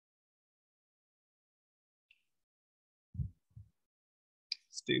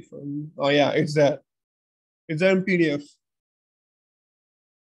Stephen. Oh yeah, it's there. It's there in PDF.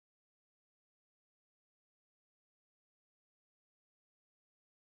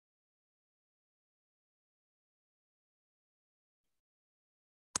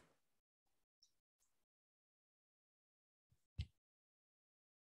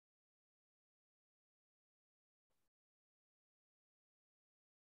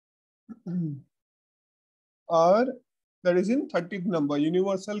 R, that is in 30th number,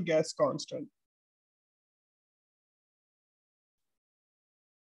 universal gas constant.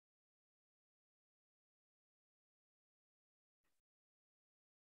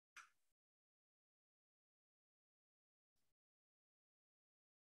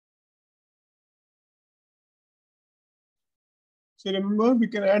 So remember, we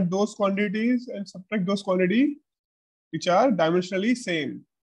can add those quantities and subtract those quantities which are dimensionally same.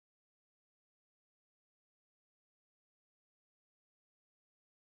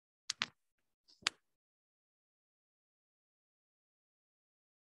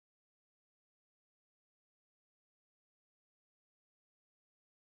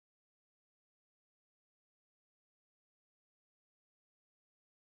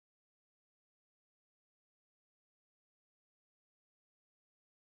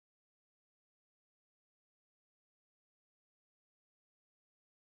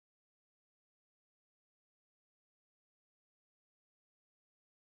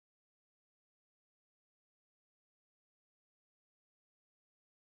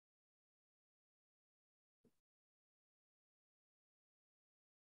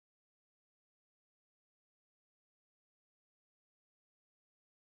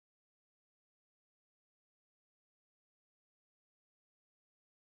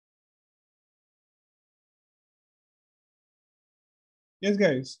 Yes,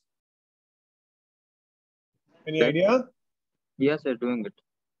 guys. Any idea? Yes, sir, doing it.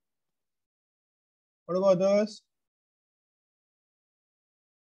 What about others?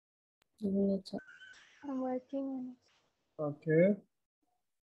 I'm working on it. Okay.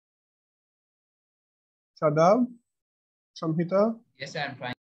 Shadab, Samhita. Yes, I'm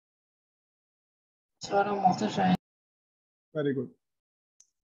trying. Sir, I'm also trying. Very good.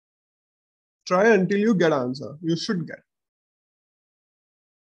 Try until you get answer. You should get.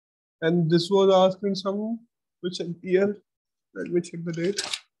 And this was asked in some which year? Let me check the date.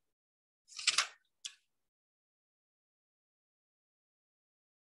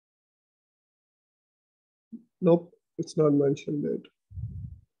 Nope, it's not mentioned date.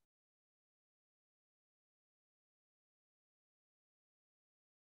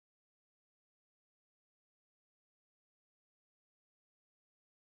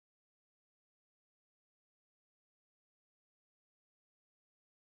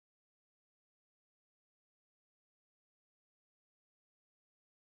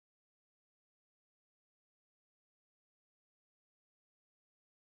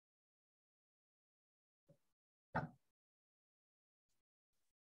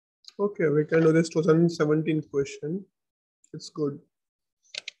 Okay, we can do this 2017 question. It's good.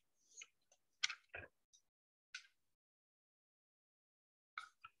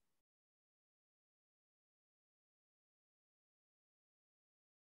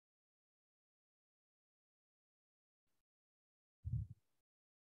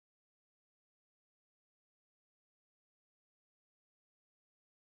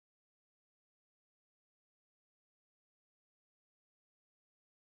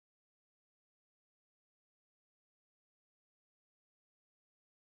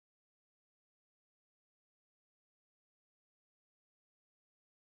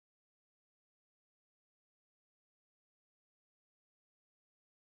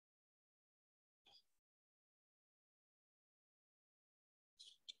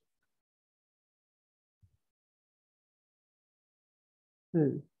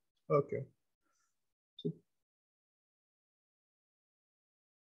 Okay. So,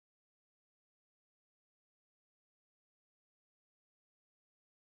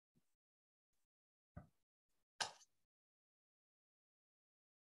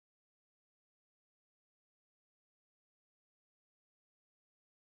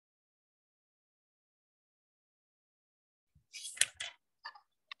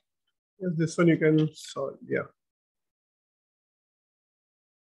 yes, this one you can solve. Yeah.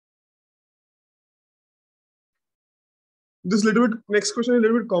 This little bit, next question is a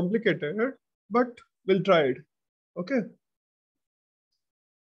little bit complicated, but we'll try it. Okay.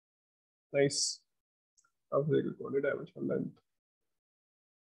 Nice. Very good quantity dimension length.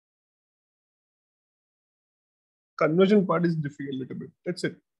 Conversion part is difficult a little bit. That's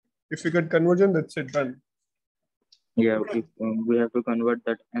it. If you get conversion, that's it, done. Yeah, if we have to convert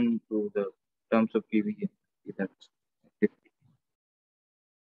that n to the terms of PV. That's it.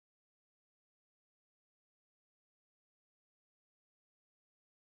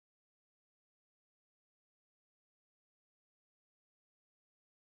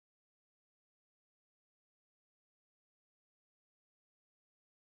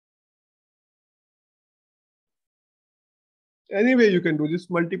 Anyway, you can do this,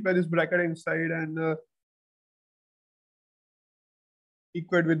 multiply this bracket inside and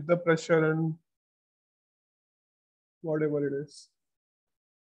equate with the pressure and whatever it is.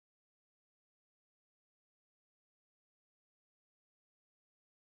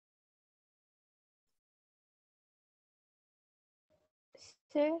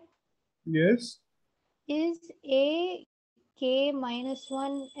 Sir, Yes. is A K minus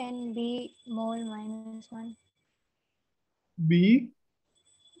 1 and B mole minus 1? B.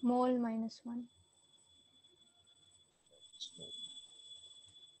 Mole minus 1.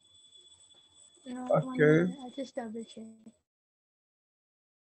 Not 1 Okay. mole. I'll just double check.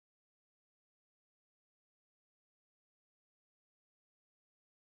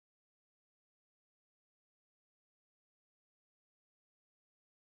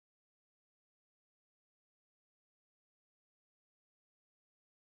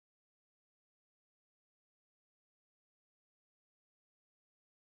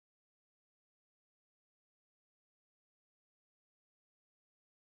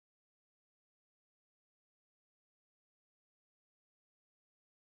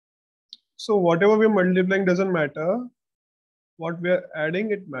 So whatever we're multiplying doesn't matter. What we're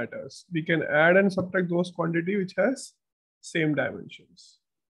adding, it matters. We can add and subtract those quantity which has same dimensions.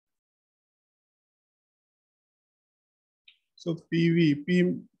 So PV,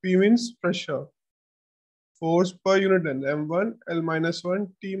 P means pressure. Force per unit length, M1, L minus 1,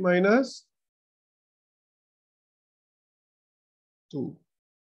 T minus 2,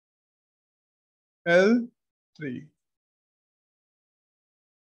 L3.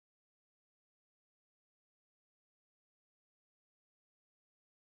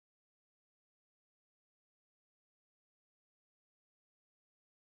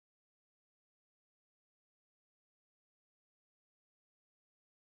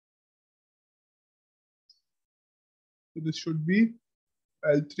 So this should be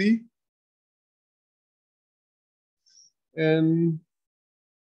L3 and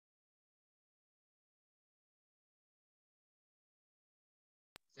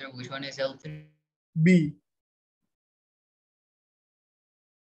So which one is L3? B.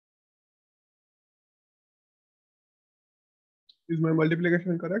 Is my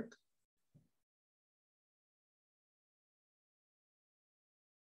multiplication correct?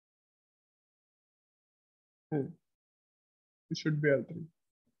 It should be L3.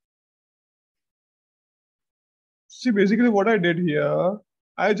 See, basically what I did here,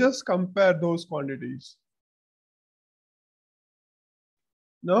 I just compare those quantities.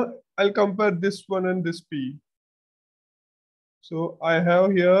 Now I'll compare this one and this P. So I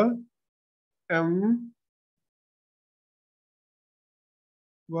have here M1,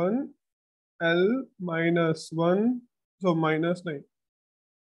 L minus 1, so minus 9,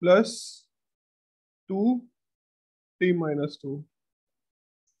 plus 2, T minus 2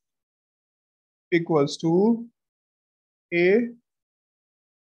 equals to A,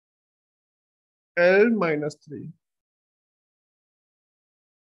 L minus 3.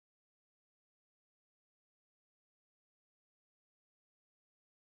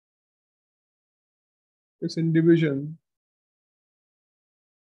 It's in division.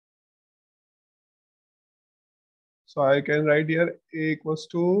 So I can write here A equals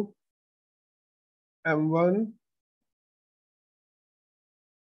to M1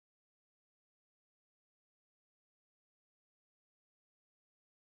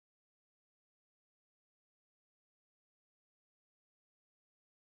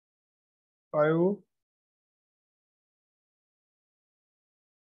 5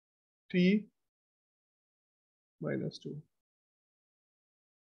 T minus 2.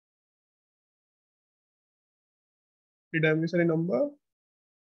 Did I miss any number?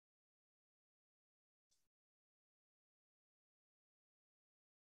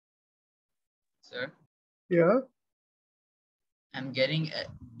 Sir, Yeah. I'm getting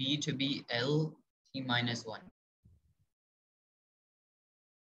B to be L T minus 1.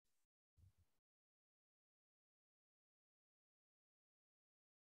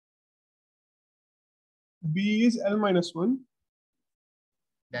 B is L minus 1.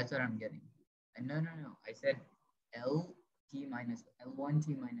 That's what I'm getting. No. I said L T minus L1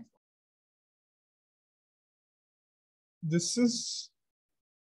 T minus 1. This is,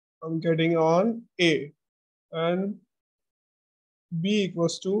 I'm getting on A. and B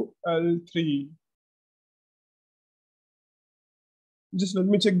equals to L3. Just let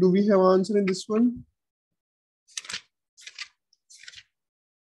me check, do we have answer in this one?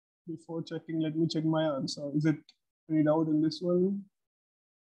 Before checking, let me check my answer. Is it read out in this one?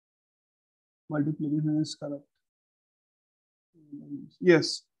 Multiplication is correct.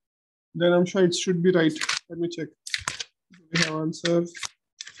 Yes. Then I'm sure it should be right. Let me check. Do we have answer?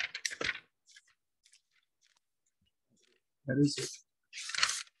 That is it.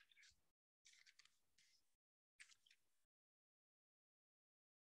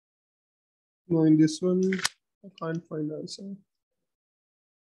 No, in this one, I can't find answer.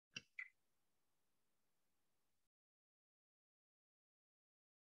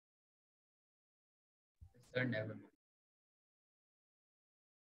 Sir, never mind.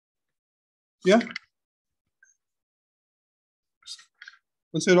 Yeah.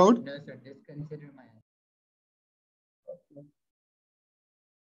 What's it out? No, sir, just consider my answer.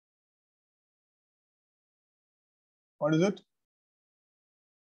 What is it?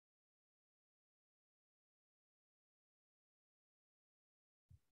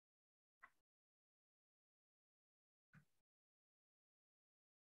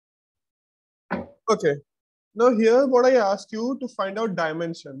 Okay. Now here, what I ask you to find out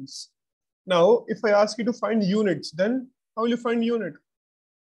dimensions. Now, if I ask you to find units, then how will you find unit?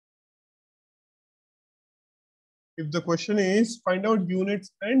 If the question is find out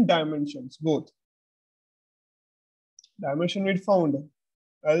units and dimensions, both. Dimension we found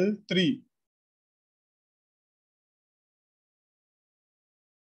L3.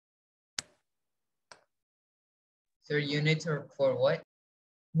 Sir, units are for what?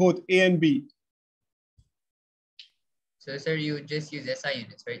 Both A and B. So, sir, you would just use SI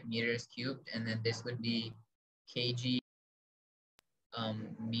units, right? Meters cubed, and then this would be kg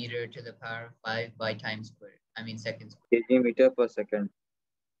meter to the power of 5 by time squared. I mean seconds. kg meter per second.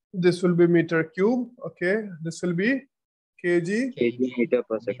 This will be meter cube. Okay. This will be kg. kg meter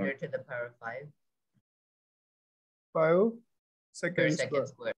per second. Meter to the power of 5 5 per seconds second square.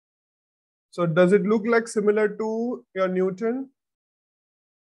 squared. So does it look like similar to your Newton?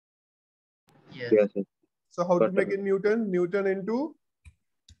 Yes. Yes, yes. So how to Got make it. it Newton? Newton into?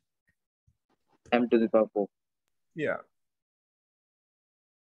 M to the power 4. Yeah.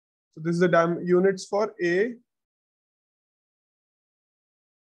 So this is the units for A,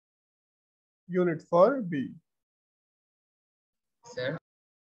 unit for B. Sir,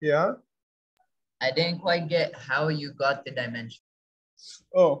 Yeah. I didn't quite get how you got the dimension.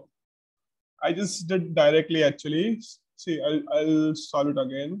 Oh, I just did directly actually. See, I'll solve it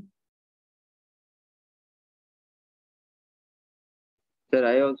again. Sir,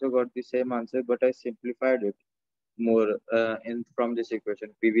 I also got the same answer, but I simplified it more from this equation,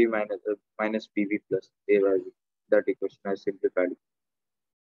 PV minus PV plus A by V. That equation I simplified it.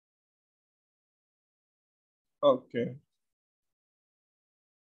 Okay.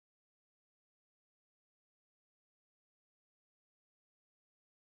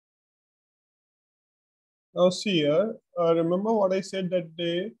 Now see here, remember what I said that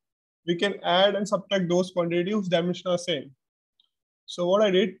we can add and subtract those quantities whose dimensions are same. So what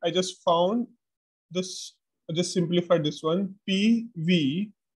I did, I just found this, I just simplified this one,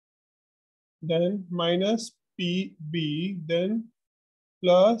 PV, then minus PB, then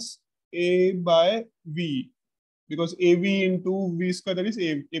plus A by V. Because AB into V square, that is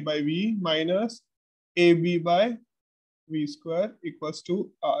A by V, minus AB by V square equals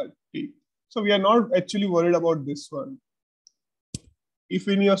to RT. So we are not actually worried about this one. If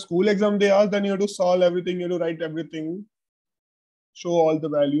in your school exam they ask, then you have to solve everything, you have to write everything, show all the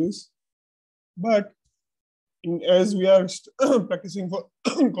values. But as we are practicing for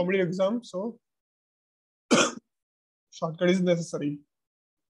competitive exam, so shortcut is necessary.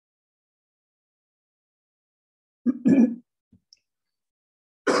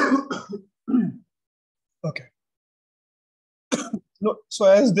 Okay. No, so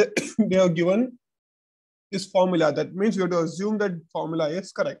as they have given this formula, that means we have to assume that formula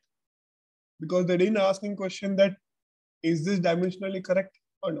is correct. Because they didn't ask in question that is this dimensionally correct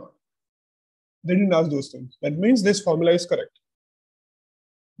or not. They didn't ask those things. That means this formula is correct.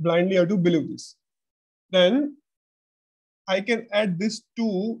 Blindly have to believe this. Then I can add this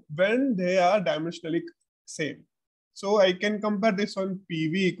two when they are dimensionally same. So I can compare this one,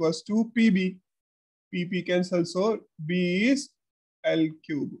 PV equals to PB. PP cancels, so B is L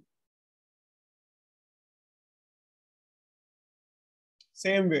cube.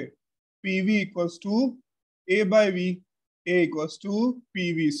 Same way, PV equals to A by V, A equals to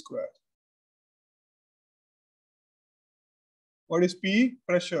PV square. What is P?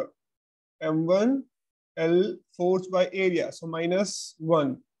 Pressure. M1, L force by area. So minus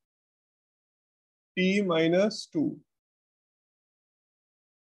 1. T minus 2.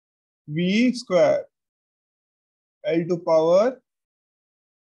 V square. L to power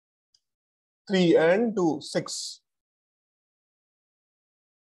 3 and 2, 6.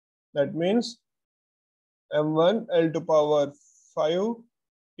 That means M1 L to power 5,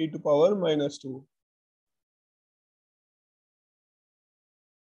 T to power minus 2.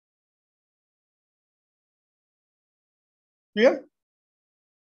 Clear?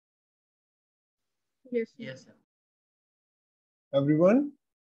 Yes, sir. Yes, sir. Everyone?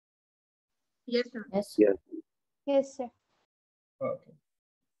 Yes, sir. Yes. Yes. Yes, sir. Okay.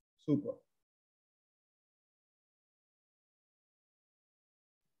 Super.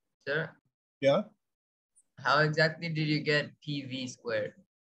 Sir, Yeah. how exactly did you get PV squared?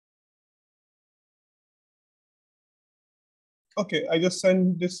 Okay, I just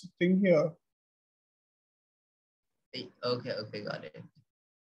sent this thing here. Okay, okay, got it.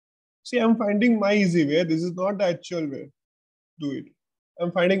 See, I'm finding my easy way. This is not the actual way. Do it.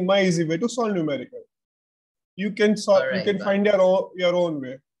 I'm finding my easy way to solve numerical. You can solve. All You right, can got find it. your own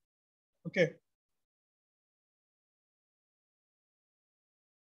way. Okay.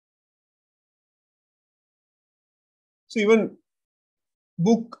 So even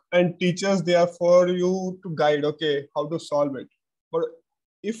book and teachers, they are for you to guide. Okay, how to solve it. But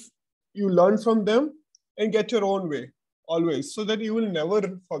if you learn from them and get your own way always, so that you will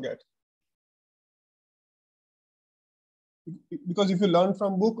never forget. Because if you learn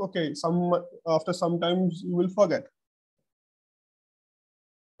from book, okay, after sometimes you will forget.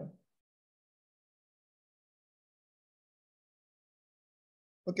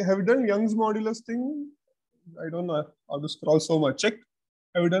 Okay, have you done Young's modulus thing? I don't know how to scroll so much. Check.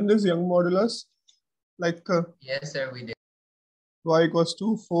 Have you done this Young modulus? Like Yes, sir, we did. y equals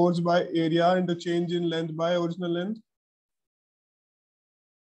to force by area into change in length by original length.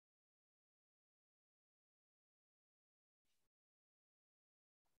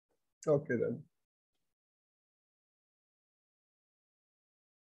 Okay then.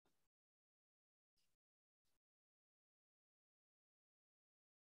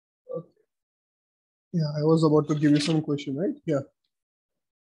 Okay. Yeah, I was about to give you some question, right? Yeah.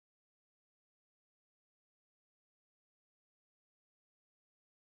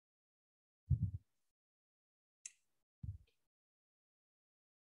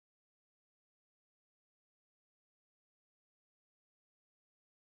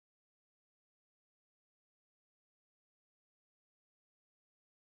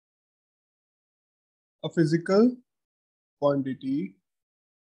 A physical quantity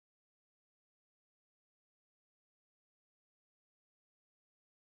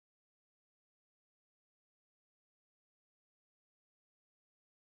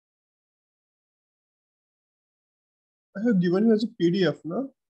I have given you as a PDF, no?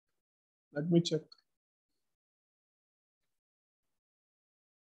 Let me check.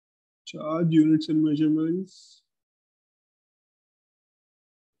 Charge units and measurements.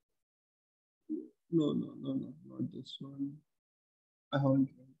 No, not this one. I haven't.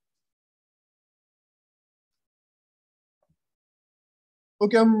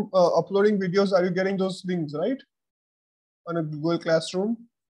 Okay, I'm uploading videos. Are you getting those links, right? On a Google Classroom?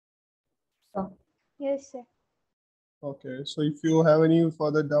 Yes, sir. Okay, so if you have any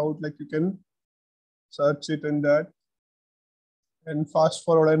further doubt, like you can search it in that and fast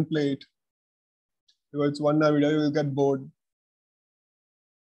forward and play it. Because it's 1 hour video, you will get bored.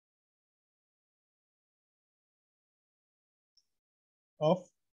 Of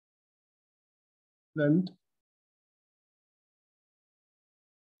length.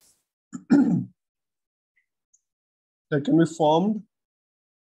 That can be formed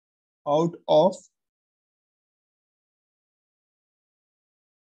out of,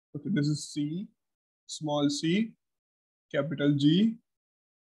 okay, this is C, small c, capital G,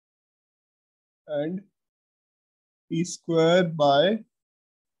 and E square by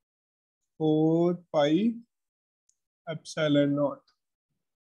 4 pi epsilon naught.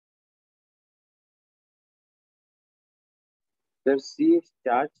 The C is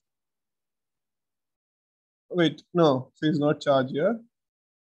charge. Wait, no, C is not charge here.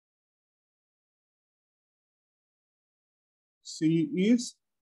 C is,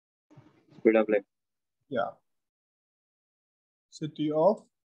 Speed of light. yeah, city of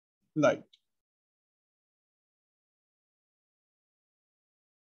light.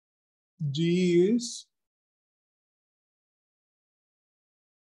 G is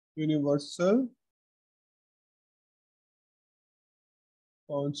universal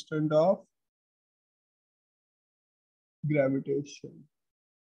constant of gravitation.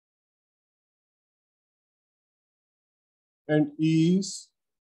 and E is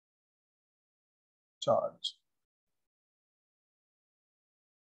charge.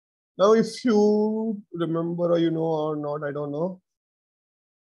 Now, if you remember or you know or not, I don't know,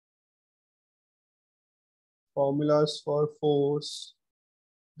 formulas for force,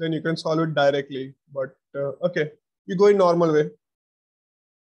 then you can solve it directly. But okay, you go in normal way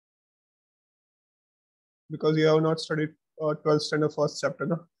because you have not studied 12th standard first chapter,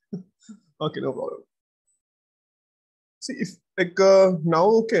 no? Okay, no problem. See, if like now,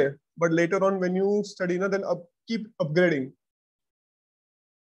 okay, but later on when you study, then keep upgrading.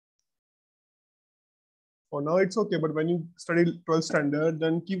 For now, it's okay, but when you study 12th standard,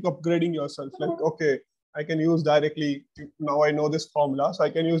 then keep upgrading yourself. Like, okay, I can use directly. Now I know this formula, so I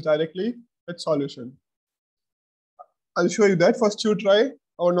can use directly that solution. I'll show you that. First, you try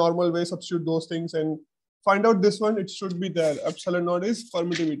our normal way, substitute those things and find out this one. It should be there. Epsilon naught is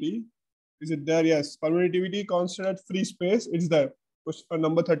permittivity. Is it there? Yes. Permittivity constant at free space. It's there. Question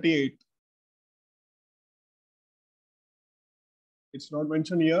number 38. It's not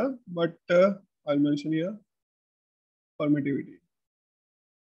mentioned here, but I'll mention here permittivity.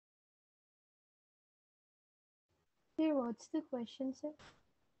 Sir, what's the question, sir?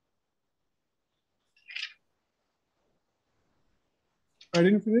 I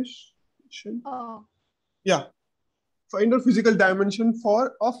didn't finish. Oh, Yeah. Find a physical dimension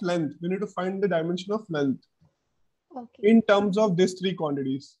of length. We need to find the dimension of length okay. in terms of these three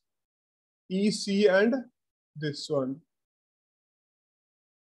quantities, E, C, and this one.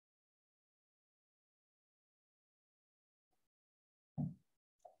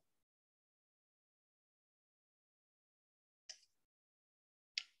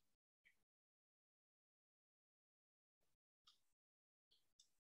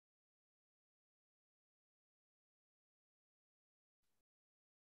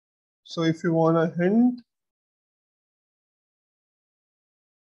 So if you want a hint,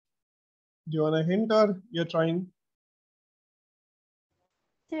 do you want a hint or you're trying?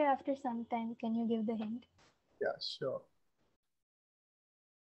 Sir, after some time, can you give the hint? Yeah, sure.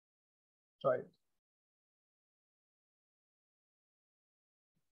 Try it.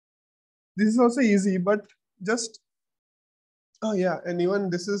 This is also easy, but just, oh yeah, and even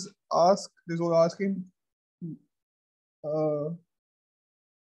this was asking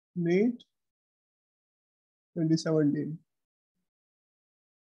NEET 2017.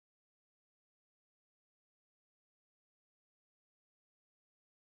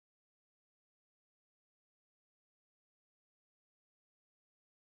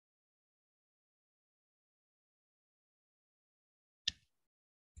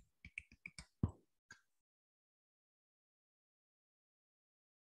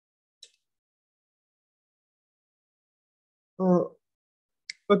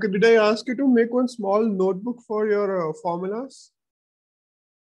 Okay, did I ask you to make one small notebook for your formulas?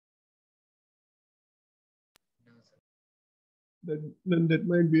 No, sir. Then that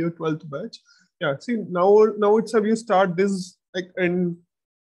might be your 12th batch. Yeah, see now it's you start this like and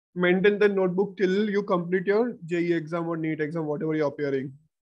maintain the notebook till you complete your JEE exam or NEET exam, whatever you're appearing.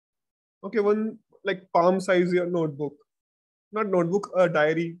 Okay, one like palm size your notebook, not notebook, a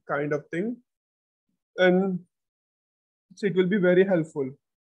diary kind of thing, and so it will be very helpful.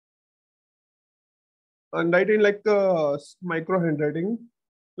 And write in like micro handwriting,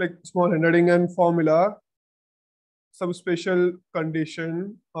 like small handwriting and formula, some special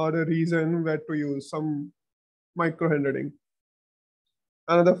condition or a reason where to use some micro handwriting.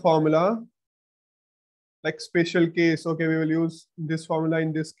 Another formula, like special case. Okay, we will use this formula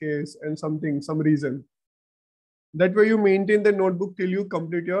in this case and something, some reason. That way you maintain the notebook till you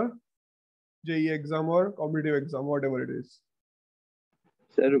complete your JEE exam or competitive exam, whatever it is.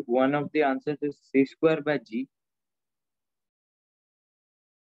 Sir, one of the answers is C square by G.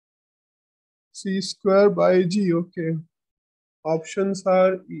 C square by G, okay. Options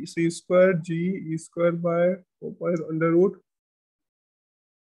are C square, G, E square by 4 pi under root.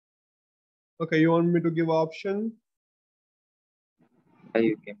 Okay, you want me to give option?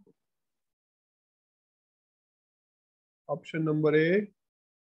 You can. Option number A,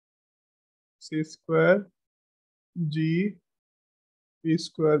 C square, G, E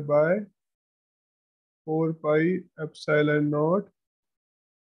square by 4 pi epsilon naught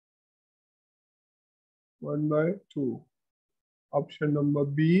 1 by 2. Option number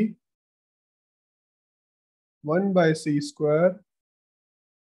B, 1 by C square,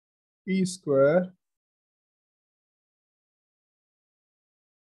 E square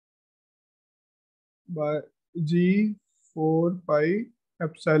by G 4 pi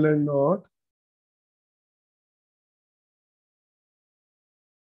epsilon naught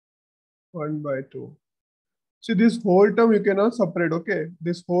 1 by 2. See, this whole term you cannot separate, okay?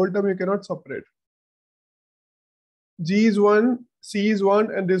 This whole term you cannot separate. G is 1, C is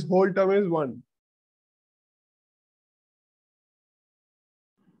 1, and this whole term is 1.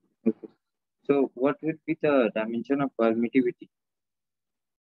 Okay. So what would be the dimension of permittivity?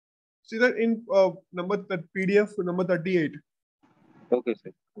 See that in that PDF number 38. Okay,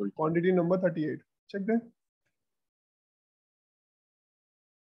 sir. Hold. Quantity number 38. Check that.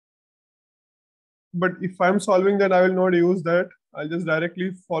 But if I'm solving that, I will not use that. I'll just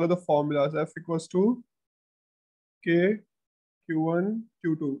directly follow the formulas. F equals to K, Q1,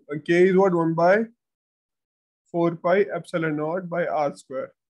 Q2. And K is what? 1 by 4 pi epsilon naught by R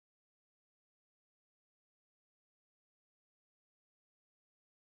square.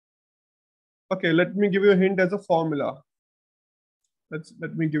 Okay, let me give you a hint as a formula.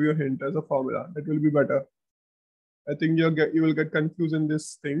 Let me give you a hint as a formula. That will be better. I think you will get confused in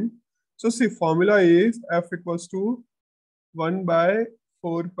this thing. So see, formula is F equals to 1 by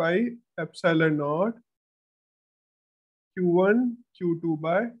 4 pi epsilon naught Q1, Q2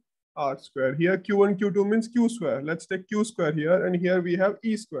 by R square. Here Q1, Q2 means Q square. Let's take Q square here, and here we have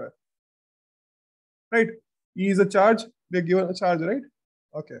E square. Right? E is a charge. They're given a charge, right?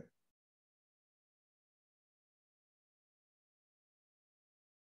 Okay.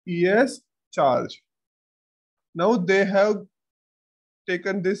 E is charge. Now they have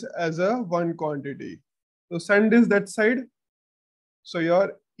taken this as a one quantity. So send this that side. So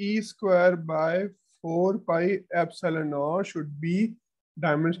your E square by 4 pi epsilon naught should be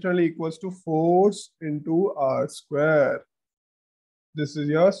dimensionally equals to force into R square. This is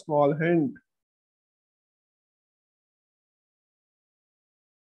your small hint.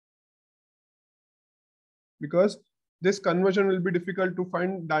 Because this conversion will be difficult to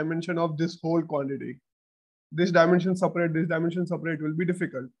find dimension of this whole quantity. This dimension separate will be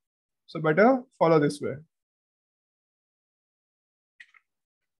difficult. So better follow this way.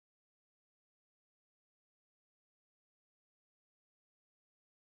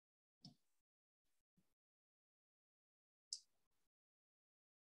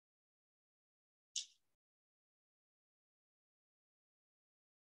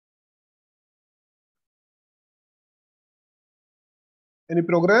 Any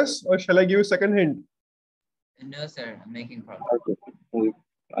progress, or shall I give you a second hint? No, sir. I'm making progress. Okay.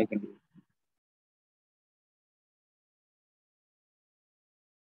 I can do it.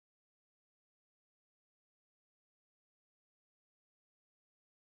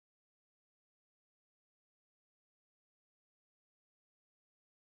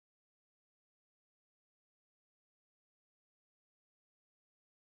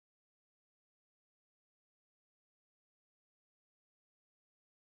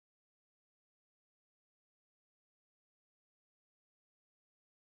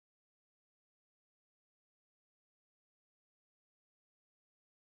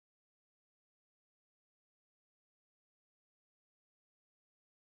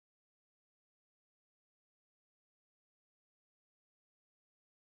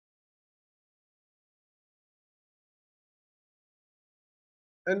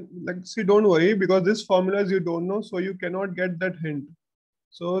 And like, see, don't worry, because this formulas you don't know, so you cannot get that hint.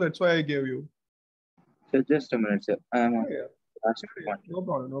 So that's why I gave you. So just a minute, sir. I am on Yeah. last Yeah,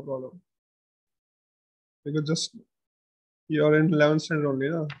 one. no problem. Because just you're in 11th standard only,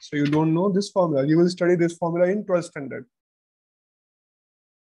 no? So you don't know this formula. You will study this formula in 12th standard.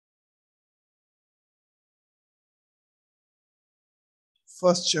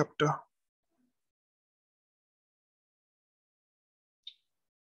 First chapter.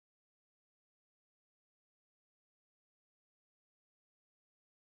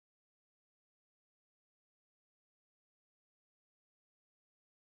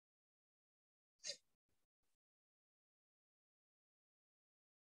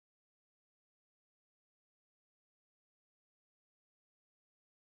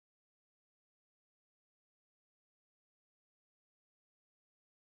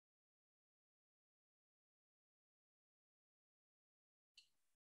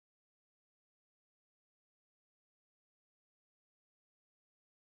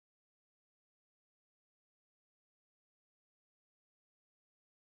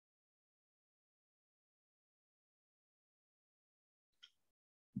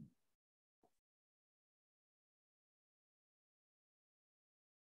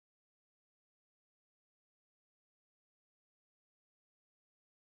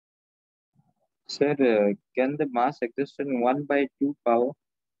 Sir, can the mass exist in 1 by 2 power?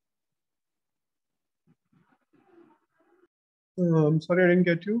 I'm sorry, I didn't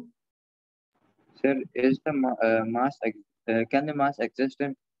get you. Sir, is the can the mass exist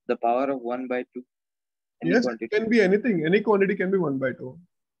in the power of 1 by 2? Yes, quantity. it can be anything. Any quantity can be 1 by 2.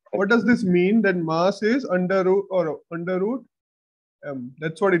 What does this mean? That mass is under root m.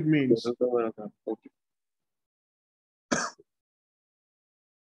 That's what it means. Okay.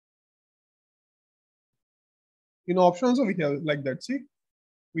 In options we have like that. See,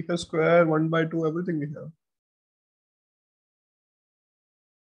 we have square, 1 by 2, everything we have.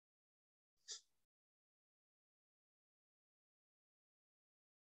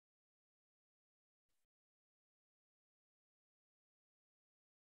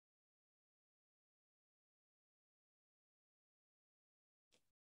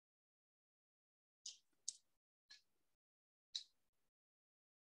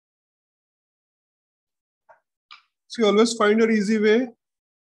 So you always find your easy way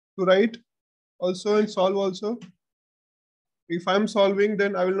to write also and solve also. If I'm solving,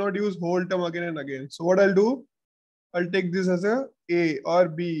 then I will not use whole term again and again. So what I'll do, I'll take this as a or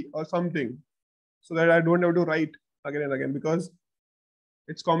B or something, so that I don't have to write again and again, because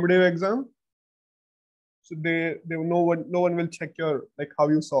it's competitive exam. So they no one will check your like how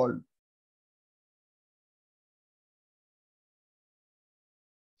you solved.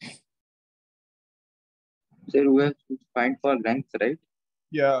 Sir, we have to find for length, right?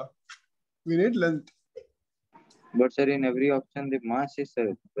 Yeah, we need length. But sir, in every option, the mass is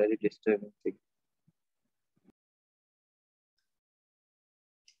very disturbing thing.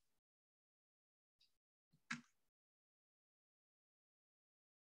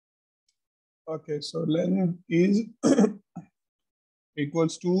 Okay, so length is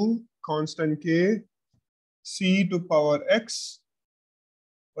equals to constant k, c to power x.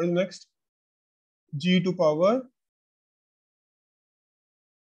 What is next? G to power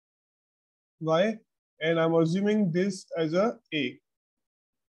y, and I'm assuming this as a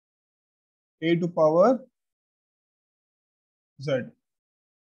to power z.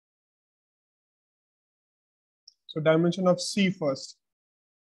 So dimension of c first.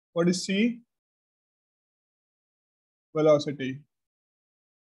 What is c? Velocity.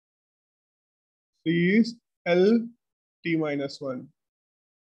 C is L t minus 1.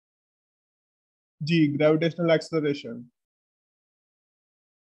 G, gravitational acceleration.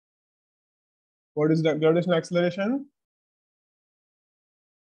 What is the gravitational acceleration?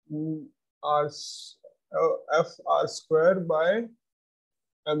 F r square by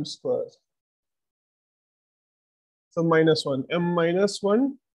m square. So minus 1, m minus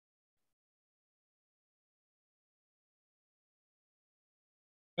 1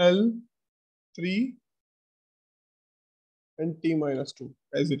 L 3 and t minus 2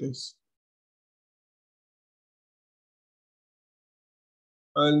 as it is.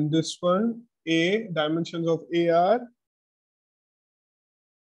 And this one, A, dimensions of A are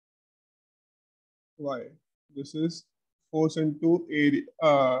y. This is force into area,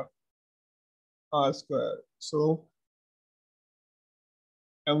 r square. So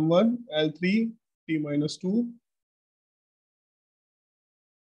m1 L3 t minus 2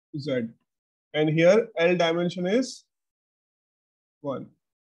 z. And here L dimension is 1.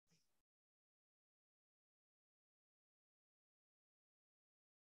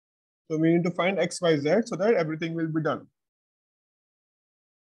 So we need to find x, y, z so that everything will be done.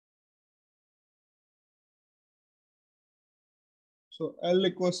 So L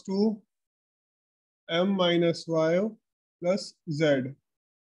equals to m minus y plus z.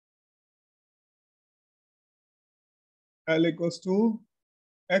 L equals to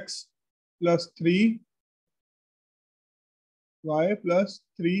x plus 3 y plus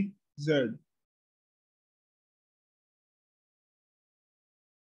 3 z.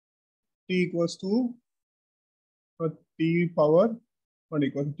 T equals to t power, what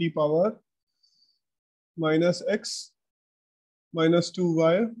equals t power minus x minus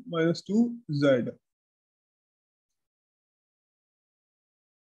 2y minus 2z.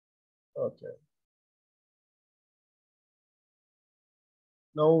 Okay.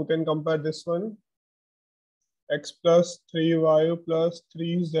 Now we can compare this one. X plus 3y plus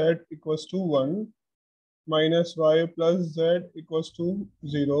 3z equals to 1 minus y plus z equals to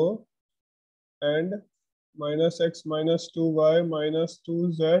 0 and minus x minus 2y minus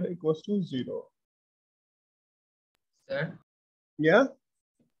 2z equals to 0. Sir, Yeah?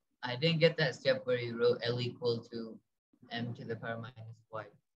 I didn't get that step where you wrote L equal to m to the power minus y.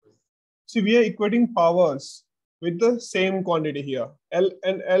 See, we are equating powers with the same quantity here. L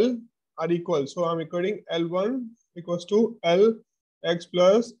and L are equal. So I'm equating L1 equals to L x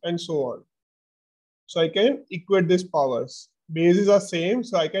plus and so on. So I can equate these powers. Bases are same,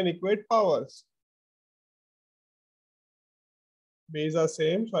 so I can equate powers. Bases are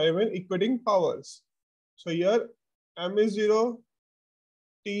same, so I am equating powers. So here m is 0,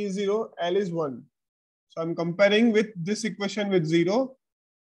 t is 0, L is 1. So I'm comparing with this equation with 0,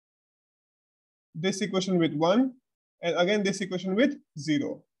 this equation with 1, and again this equation with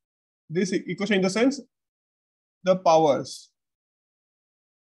 0. This equation in the sense the powers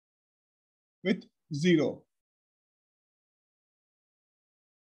with 0.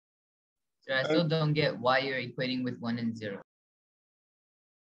 So I still don't get why you're equating with 1 and 0.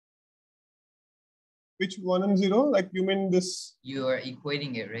 Which 1 and 0? Like you mean this? You are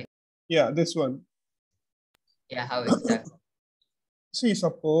equating it, right? Yeah, this one. Yeah, how exactly? See,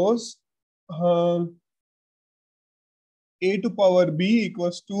 suppose a to power b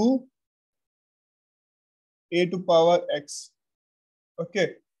equals to a to power x.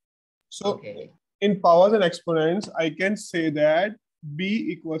 Okay. So Okay. in powers and exponents, I can say that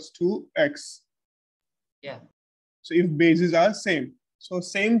b equals to x. Yeah. So if bases are same. So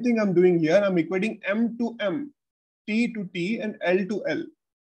same thing I'm doing here. I'm equating m to m, t to t, and l to l.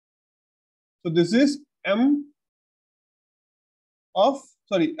 So this is m of,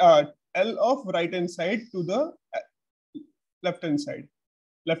 sorry, l of right hand side to the left hand side.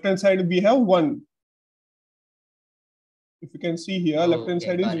 Left hand side we have 1. If you can see here, left hand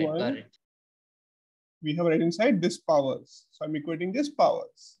side is 1. Got it. We have right hand side this powers. So I'm equating this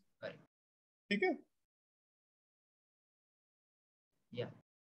powers. Got it. Okay. Yeah.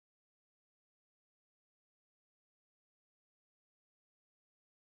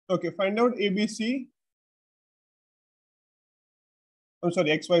 Okay, find out ABC. I'm sorry,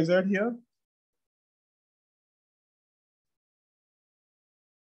 XYZ here.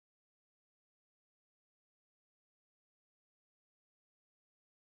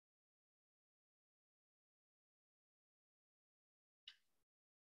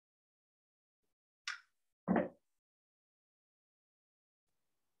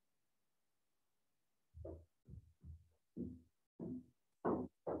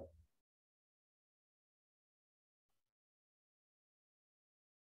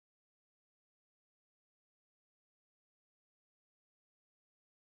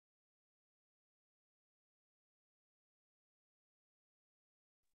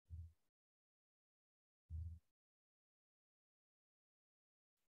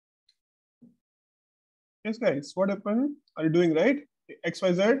 Yes, guys, what happened? Are you doing right?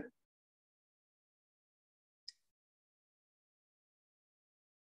 XYZ?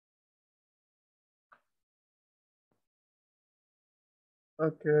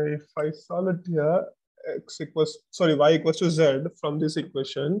 Okay, if I solve it here, y equals to z from this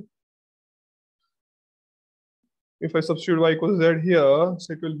equation. If I substitute y equals z here,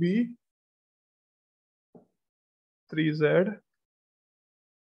 so it will be 3z.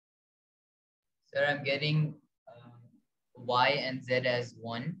 Sir, I'm getting y and z as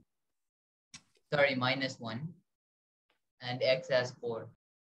 1. Sorry, -1. And x as 4.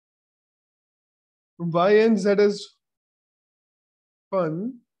 Y and z is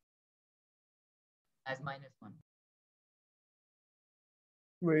 1. As -1.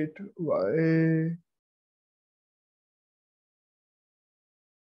 Wait, y.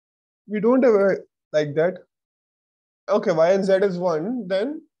 We don't have a like that. Okay, y and z is 1,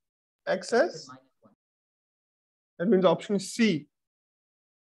 then x is, -1. that means option C.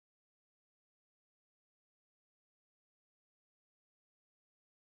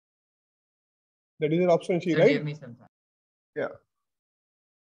 That is an option C, Sir, right? give me some time. Yeah.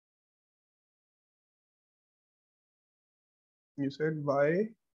 You said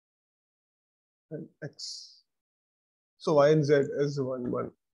y and x. So y and z is 1,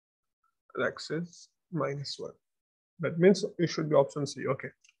 1. And x is -1. That means it should be option C.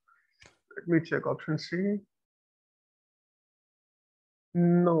 Okay. Let me check option C.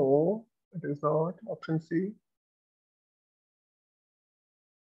 No, it is not option C.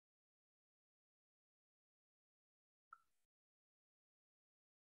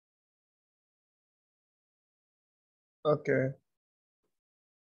 Okay.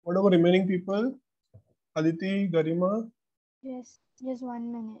 What about remaining people? Aditi, Garima? Yes, just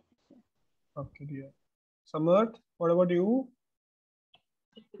 1 minute. Okay, dear. Samarth, what about you?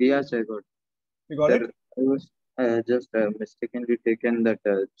 Yes, I got. You got Sir, it? I was just mistakenly taken that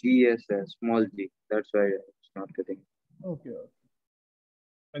G as a small g. That's why it's not getting. Okay.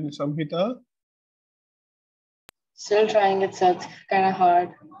 And Samhita? Still trying it, sir. It's kind of hard.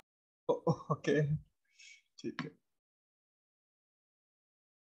 Oh, okay. ठीक है.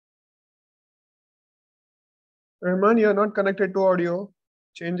 Rahman, you're not connected to audio.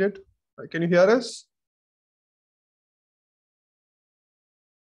 Change it. Can you hear us?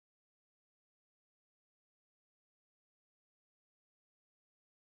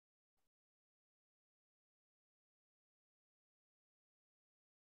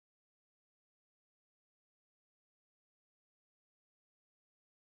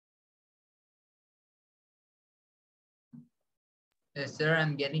 Sir,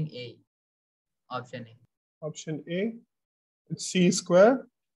 I'm getting A. Option A. Option A, it's C square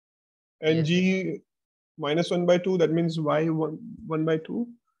and Yes. G minus 1 by 2. That means Y 1 by 2.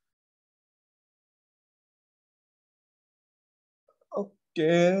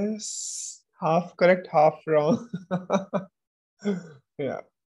 Okay, half correct, half wrong. Yeah.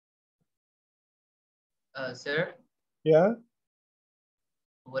 Sir, Yeah.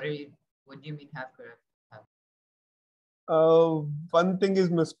 what do you mean half correct? One thing is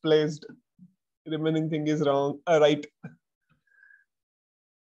misplaced. Remaining thing is wrong. Right.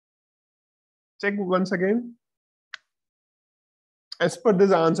 Check once again. As per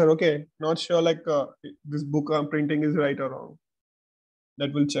this answer, okay. Not sure like this book I'm printing is right or wrong.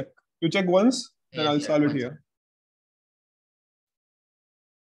 That will check. You check once, then Yes, I'll sir. solve it One here. second.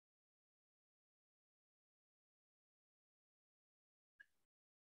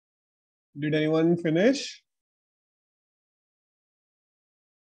 Did anyone finish?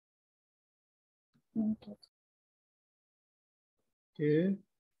 Okay.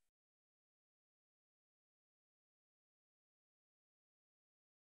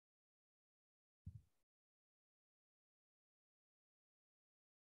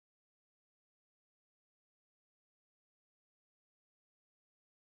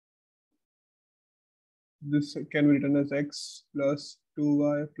 This can be written as x plus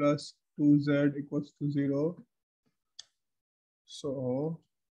 2y plus 2z equals to 0. So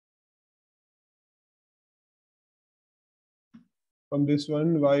from this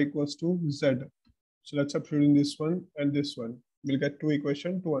one, y equals to z. So let's substitute in this one and this one. We'll get two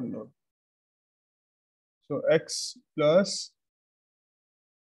equation, two unknown. So x plus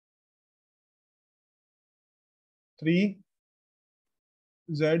 3z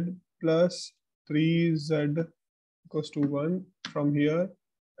plus 3z equals to 1. From here,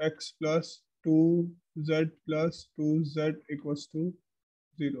 x plus 2z plus 2z equals to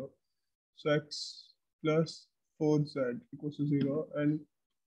 0. So x plus 4z equals to 0 and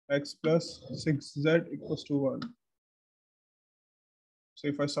x plus 6z equals to 1. So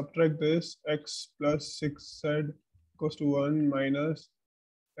if I subtract this, x plus 6z equals to 1 minus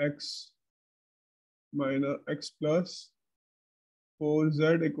x plus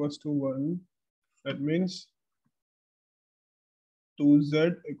 4z equals to 1. That means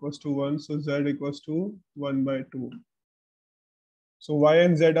 2z equals to 1. So z equals to 1 by 2. So y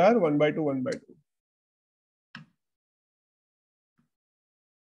and z are 1 by 2, 1 by 2.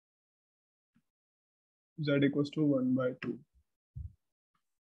 Z equals to 1 by 2.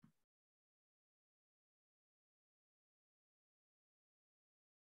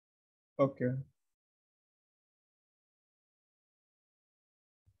 Okay.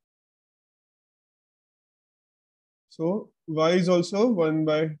 So y is also 1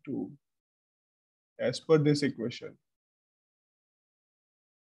 by 2 as per this equation.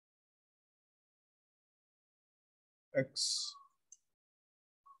 X.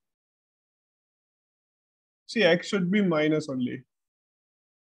 See, x should be minus only.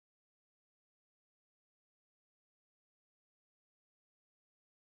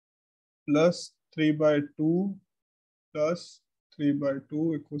 Plus 3 by 2 plus 3 by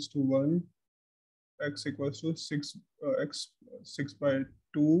 2 equals to 1. X equals to 6, x 6 by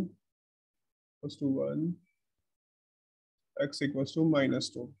 2 equals to 1. X equals to minus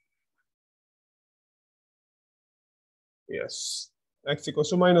 2. Yes, x equals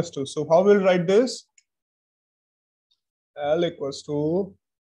to minus 2. So how we'll write this? L equals to,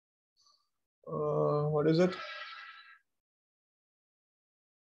 what is it?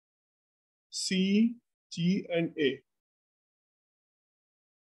 C, G, and A.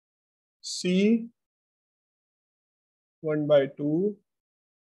 C 1 by 2.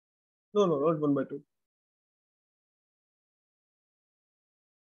 No, not 1 by 2.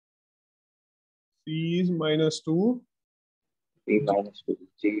 C is minus 2. B minus 2,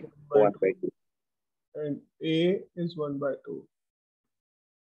 G 1 by 2. And A is 1 by 2.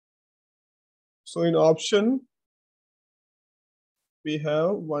 So in option, we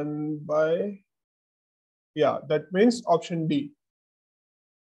have 1 by, yeah, that means option D.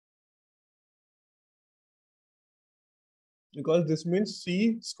 Because this means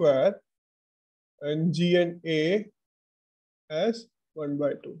C square and G and A as 1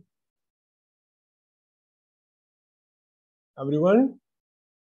 by 2. Everyone,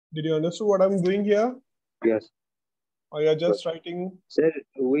 did you understand what I'm doing here? Yes. Or you're just writing? Sir,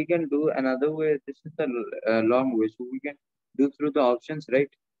 we can do another way. This is a long way. So we can do through the options, right?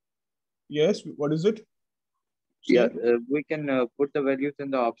 Yes, what is it? Yeah, we can put the values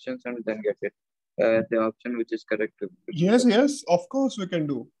in the options and then get it. The option which is correct. Yes, of course we can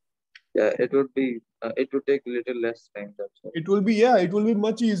do. Yeah, it would take little less time. That's all. It will be, yeah, it will be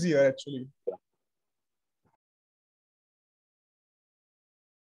much easier actually.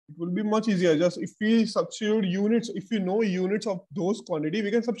 It will be much easier. Just if we substitute units, if we know units of those quantity,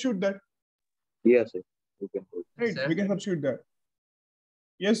 we can substitute that. Yes, sir. You can do it. Right, Sir? we can substitute that.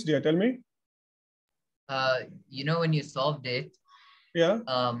 Yes, dear, tell me. You know, when you solved it, Yeah.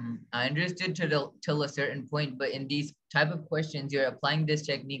 I understood till a certain point, but in these type of questions, you're applying this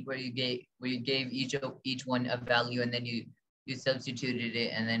technique where you gave each one a value, and then you substituted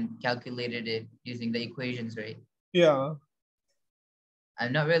it and then calculated it using the equations, right? Yeah.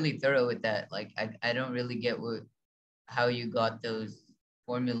 I'm not really thorough with that. Like I don't really get how you got those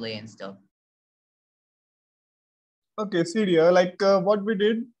formulae and stuff. Okay, see dear, like what we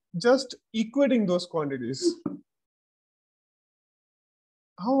did, just equating those quantities.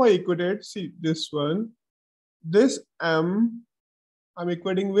 How I equated? See this one, this m, I'm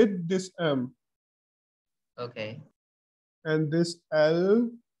equating with this m, Okay. and this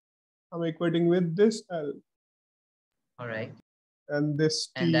l, I'm equating with this l, All right. and this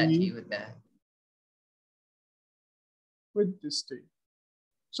And that t T with that. with this t.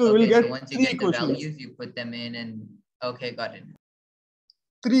 So Okay, we'll get so once you three get the equations. values, you put them in and okay, got it.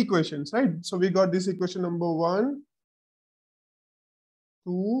 Three equations, right? So we got this equation number 1,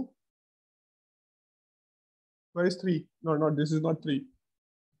 2. Where is 3? No, not this is not 3.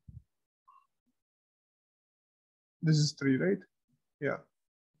 This is 3, right? Yeah.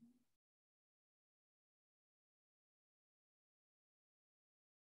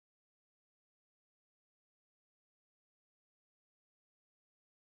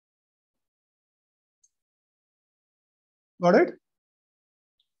 Got it?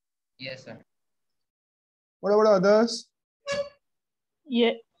 Yes, sir. What about others?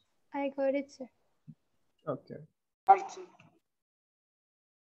 Yeah. I got it, sir. Okay. Also.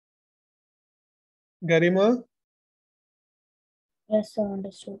 Garima? Yes, sir,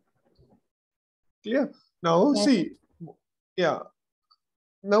 understood. Clear? Now Yes. see, yeah.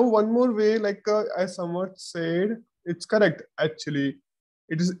 Now one more way, like I somewhat said, it's correct actually.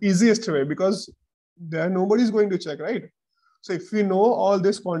 It is easiest way because there nobody is going to check, right? So if we know all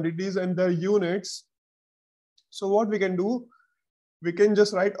these quantities and their units, so what we can do, we can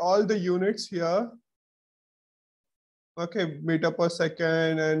just write all the units here. Okay, meter per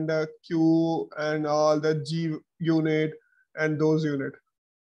second and Q and all the G unit and those unit.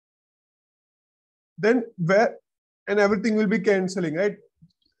 Then where, and everything will be cancelling, right?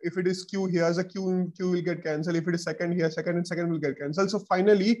 If it is Q, here's a Q will get cancelled. If it is second here, second and second will get cancelled. So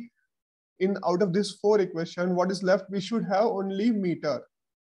finally, in out of this 4 equation, what is left? We should have only meter.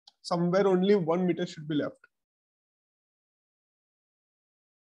 Somewhere only 1 meter should be left.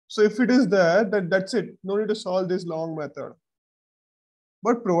 So if it is there, then that's it. No need to solve this long method.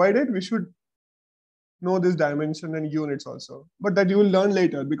 But provided we should know this dimension and units also. But that you will learn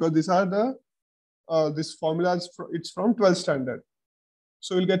later because these are the this formulas. It's from 12th standard.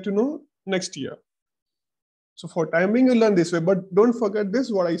 So you'll get to know next year. So for timing, you learn this way, but don't forget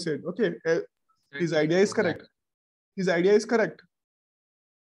this, what I said. Okay, his idea is correct. His idea is correct.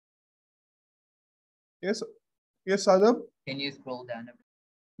 Yes, yes, Sadab? Can you scroll down a bit?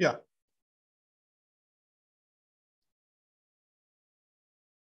 Yeah.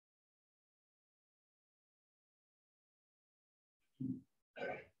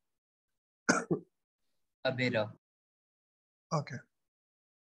 A bit of. Okay.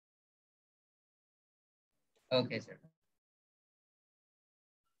 Okay, sir.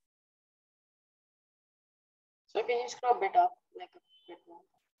 So can you scroll a bit up, like a bit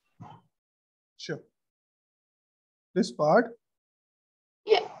more? Sure. This part?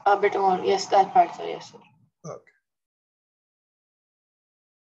 Yeah, a bit more. Yes, that part, sir. Yes, sir. Okay.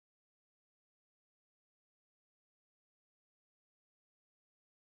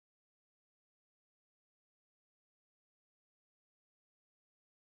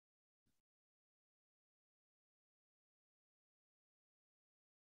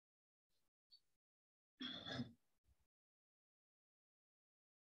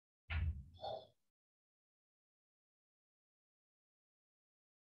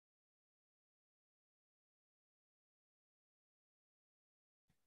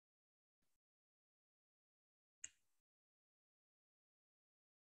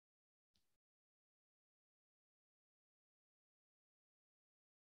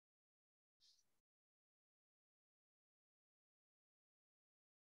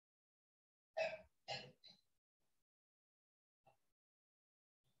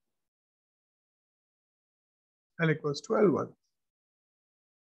 L equals 12, 1.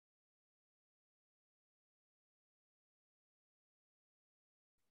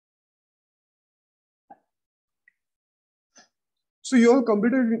 So you all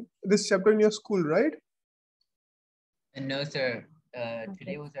completed this chapter in your school, right? And no, sir.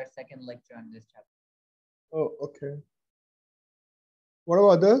 Today was our second lecture on this chapter. Oh, okay. What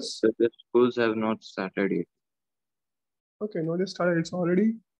about others? So the schools have not started yet. Okay, no, they started. It's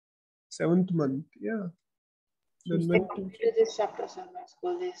already 7th month. Yeah. Then They when completed this chapter in my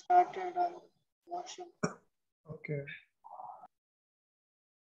school. They started on washing. okay.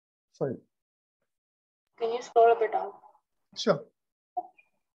 Fine. Can you scroll a bit down? Sure.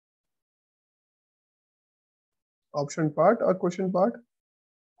 Option part or question part?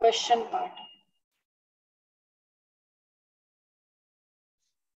 Question part.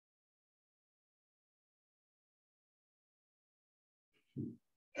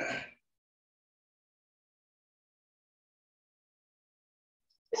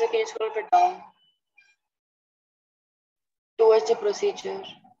 So can you scroll a bit down towards the procedure?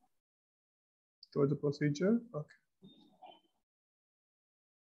 Towards the procedure. Okay.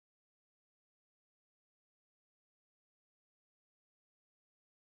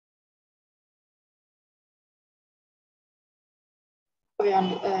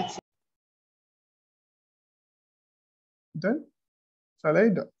 Okay, Then shall I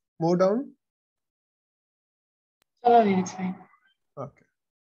move down? no, it's fine. Okay.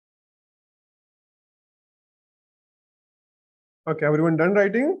 Okay, everyone done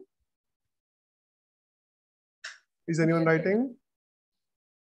writing? Is anyone writing?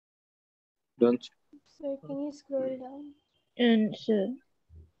 Don't Sir, can you scroll down? And sir.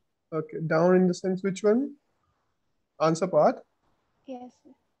 Okay, down in the sense which one? Answer part? Yes,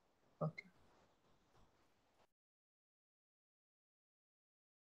 sir. Okay.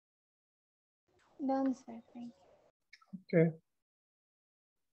 Done, sir. Thank you. Okay.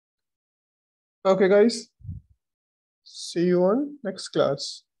 Okay, guys. See you on next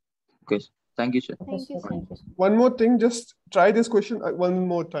class. okay. Thank you, sir. Thank you, sir. One more thing, just try this question one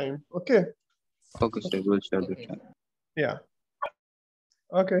more time. Okay. Okay, sir. We'll share the Okay. time. Yeah.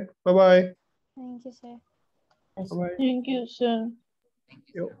 Okay. Bye-bye. Thank you, sir. Bye-bye. Thank you, sir. Thank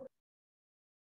you, sir.